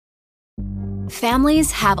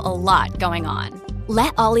Families have a lot going on.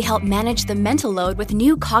 Let Ollie help manage the mental load with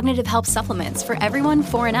new cognitive help supplements for everyone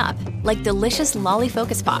 4 and up, like delicious Lolly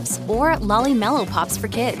Focus Pops or Lolly Mellow Pops for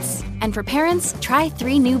kids. And for parents, try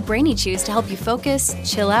 3 new Brainy Chews to help you focus,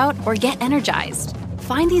 chill out, or get energized.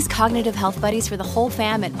 Find these cognitive health buddies for the whole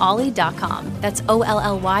fam at ollie.com. That's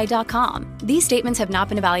OLLY.com. These statements have not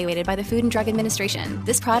been evaluated by the Food and Drug Administration.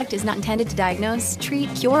 This product is not intended to diagnose,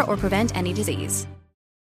 treat, cure, or prevent any disease.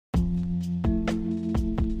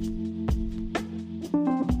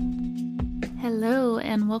 Hello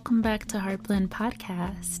and welcome back to Heartblend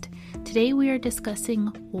Podcast. Today we are discussing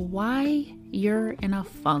why you're in a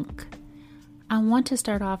funk. I want to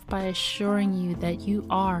start off by assuring you that you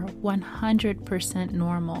are 100%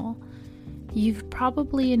 normal. You've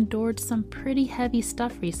probably endured some pretty heavy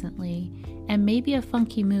stuff recently, and maybe a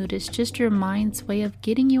funky mood is just your mind's way of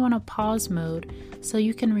getting you on a pause mode so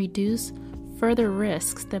you can reduce further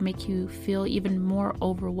risks that make you feel even more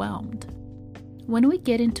overwhelmed. When we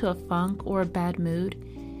get into a funk or a bad mood,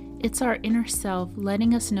 it's our inner self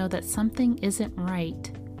letting us know that something isn't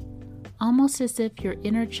right, almost as if your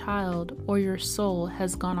inner child or your soul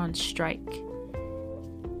has gone on strike.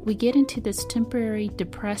 We get into this temporary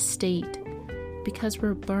depressed state because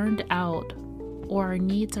we're burned out or our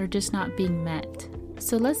needs are just not being met.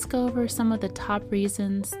 So let's go over some of the top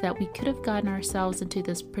reasons that we could have gotten ourselves into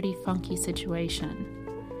this pretty funky situation.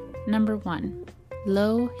 Number 1.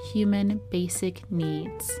 Low human basic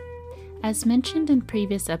needs. As mentioned in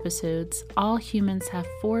previous episodes, all humans have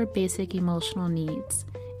 4 basic emotional needs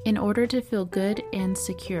in order to feel good and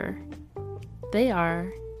secure. They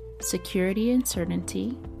are security and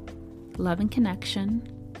certainty, love and connection,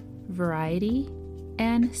 variety,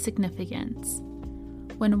 and significance.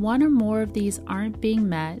 When one or more of these aren't being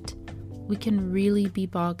met, we can really be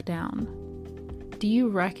bogged down. Do you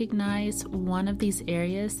recognize one of these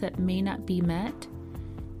areas that may not be met?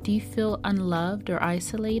 Do you feel unloved or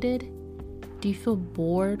isolated? Do you feel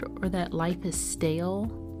bored or that life is stale?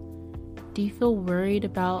 Do you feel worried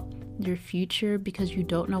about your future because you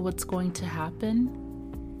don't know what's going to happen?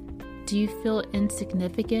 Do you feel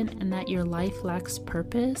insignificant and that your life lacks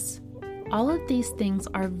purpose? All of these things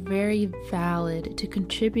are very valid to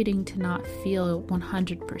contributing to not feel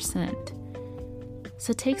 100%.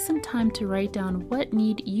 So take some time to write down what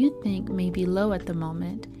need you think may be low at the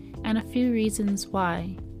moment and a few reasons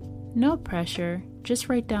why. No pressure, just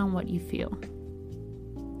write down what you feel.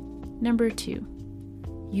 Number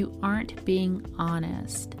 2, you aren't being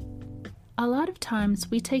honest. A lot of times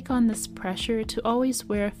we take on this pressure to always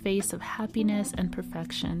wear a face of happiness and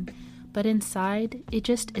perfection, but inside it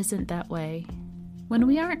just isn't that way. When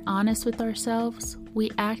we aren't honest with ourselves, we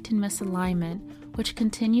act in misalignment, which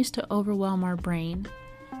continues to overwhelm our brain.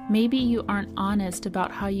 Maybe you aren't honest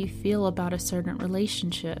about how you feel about a certain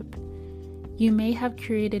relationship. You may have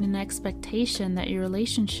created an expectation that your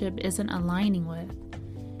relationship isn't aligning with.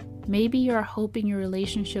 Maybe you're hoping your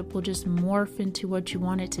relationship will just morph into what you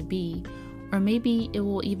want it to be, or maybe it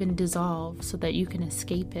will even dissolve so that you can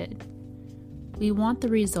escape it. We want the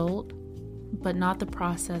result, but not the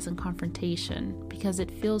process and confrontation because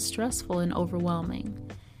it feels stressful and overwhelming.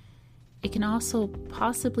 It can also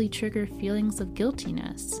possibly trigger feelings of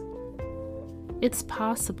guiltiness. It's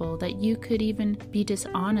possible that you could even be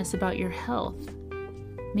dishonest about your health.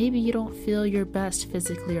 Maybe you don't feel your best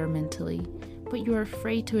physically or mentally, but you're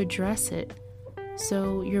afraid to address it.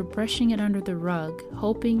 So you're brushing it under the rug,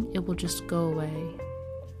 hoping it will just go away.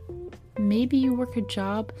 Maybe you work a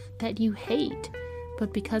job that you hate,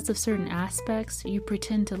 but because of certain aspects, you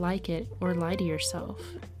pretend to like it or lie to yourself.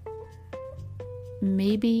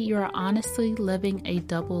 Maybe you're honestly living a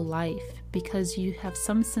double life because you have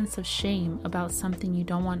some sense of shame about something you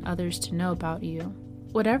don't want others to know about you.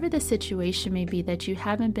 Whatever the situation may be that you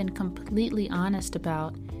haven't been completely honest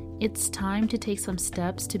about, it's time to take some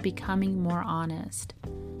steps to becoming more honest.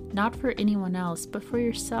 Not for anyone else, but for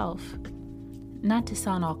yourself. Not to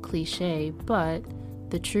sound all cliche, but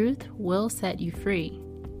the truth will set you free.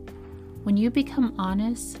 When you become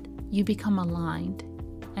honest, you become aligned.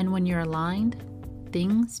 And when you're aligned,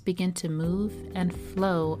 things begin to move and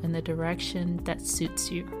flow in the direction that suits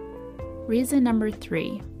you. Reason number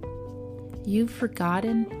 3, you've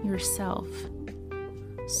forgotten yourself.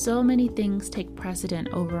 So many things take precedent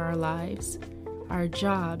over our lives. Our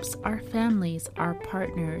jobs, our families, our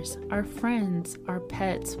partners, our friends, our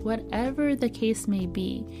pets, whatever the case may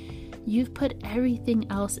be. You've put everything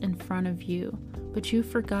else in front of you, but you've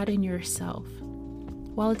forgotten yourself.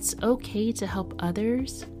 While it's okay to help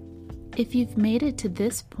others, if you've made it to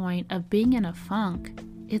this point of being in a funk,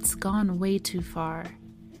 it's gone way too far.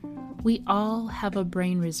 We all have a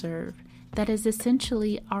brain reserve, that is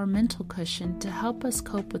essentially our mental cushion to help us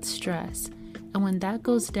cope with stress. And when that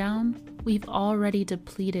goes down, we've already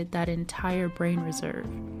depleted that entire brain reserve.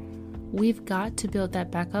 We've got to build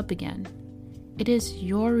that back up again. It is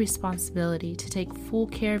your responsibility to take full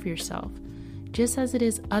care of yourself, just as it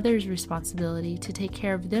is others' responsibility to take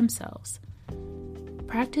care of themselves.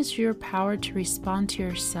 Practice your power to respond to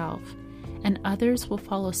yourself, and others will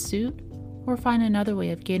follow suit or find another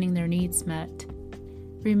way of getting their needs met.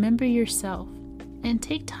 Remember yourself and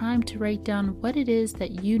take time to write down what it is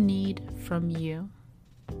that you need from you.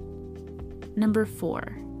 Number 4,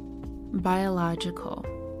 biological.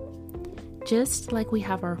 Just like we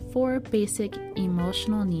have our 4 basic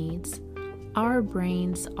emotional needs, our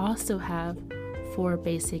brains also have 4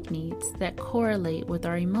 basic needs that correlate with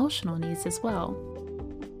our emotional needs as well.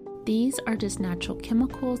 These are just natural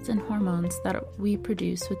chemicals and hormones that we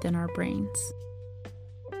produce within our brains.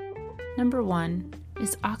 Number 1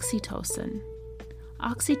 is oxytocin.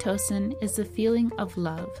 Oxytocin is the feeling of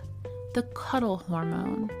love, the cuddle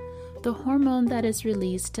hormone, the hormone that is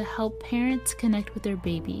released to help parents connect with their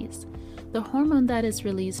babies, the hormone that is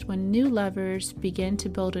released when new lovers begin to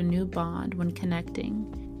build a new bond when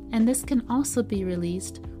connecting. And this can also be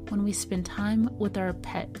released when we spend time with our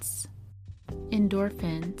pets.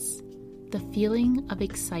 Endorphins, the feeling of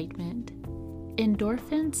excitement.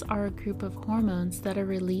 Endorphins are a group of hormones that are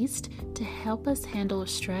released to help us handle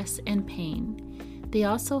stress and pain. They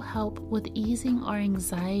also help with easing our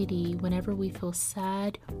anxiety whenever we feel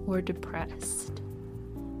sad or depressed.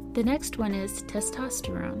 The next one is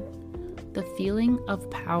testosterone, the feeling of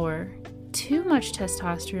power. Too much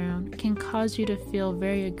testosterone can cause you to feel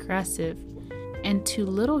very aggressive, and too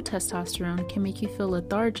little testosterone can make you feel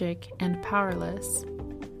lethargic and powerless.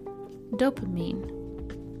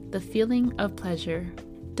 Dopamine, the feeling of pleasure.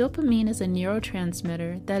 Dopamine is a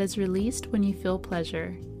neurotransmitter that is released when you feel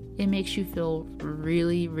pleasure. It makes you feel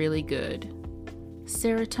really, really good.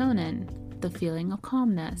 Serotonin, the feeling of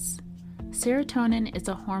calmness. Serotonin is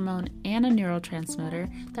a hormone and a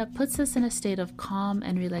neurotransmitter that puts us in a state of calm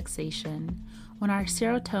and relaxation. When our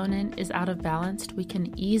serotonin is out of balance, we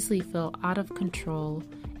can easily feel out of control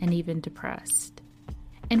and even depressed.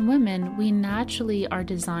 In women, we naturally are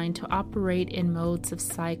designed to operate in modes of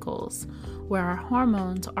cycles, where our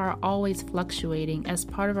hormones are always fluctuating as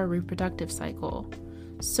part of our reproductive cycle.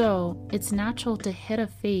 So, it's natural to hit a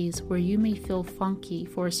phase where you may feel funky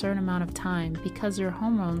for a certain amount of time because your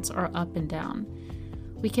hormones are up and down.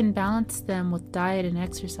 We can balance them with diet and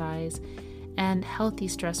exercise and healthy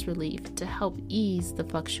stress relief to help ease the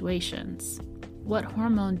fluctuations. What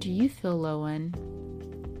hormone do you feel low in?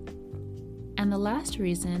 And the last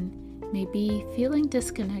reason may be feeling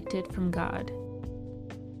disconnected from God.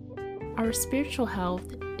 Our spiritual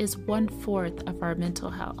health is 1/4 of our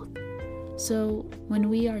mental health. So when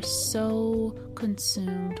we are so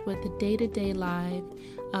consumed with the day-to-day life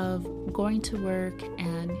of going to work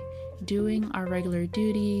and doing our regular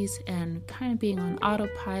duties and kind of being on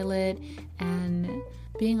autopilot and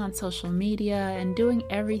being on social media and doing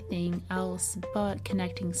everything else but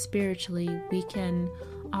connecting spiritually, we can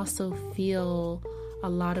also feel a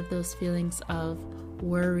lot of those feelings of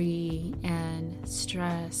worry and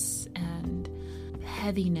stress and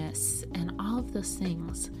heaviness and all of those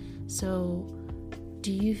things. So,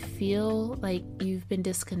 do you feel like you've been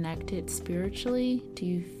disconnected spiritually? Do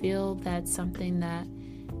you feel that's something that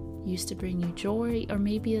used to bring you joy, or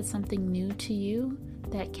maybe it's something new to you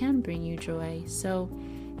that can bring you joy? So,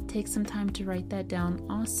 take some time to write that down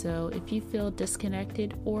also if you feel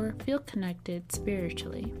disconnected or feel connected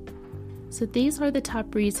spiritually. So, these are the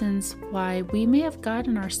top reasons why we may have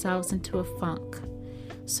gotten ourselves into a funk.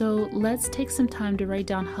 So let's take some time to write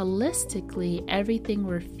down holistically everything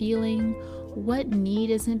we're feeling, what need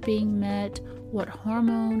isn't being met, what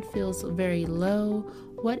hormone feels very low,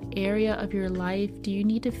 what area of your life do you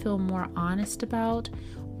need to feel more honest about,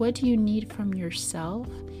 what do you need from yourself,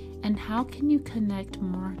 and how can you connect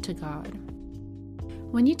more to God.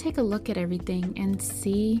 When you take a look at everything and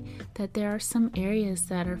see that there are some areas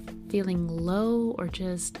that are feeling low or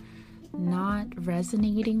just not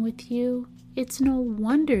resonating with you, it's no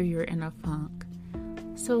wonder you're in a funk.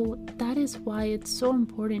 So that is why it's so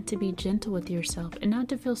important to be gentle with yourself and not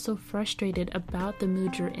to feel so frustrated about the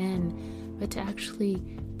mood you're in, but to actually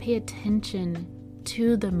pay attention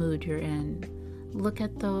to the mood you're in. Look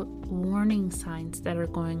at the warning signs that are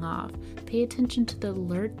going off. Pay attention to the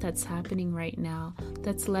alert that's happening right now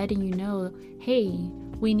that's letting you know, hey,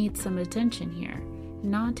 we need some attention here.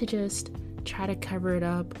 Not to just try to cover it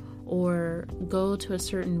up or go to a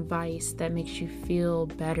certain vice that makes you feel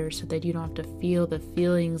better so that you don't have to feel the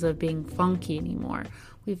feelings of being funky anymore.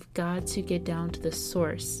 We've got to get down to the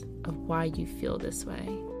source of why you feel this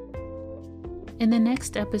way. In the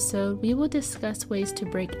next episode, we will discuss ways to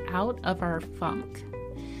break out of our funk.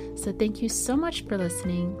 So thank you so much for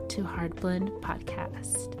listening to Heartblend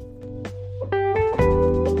Podcast.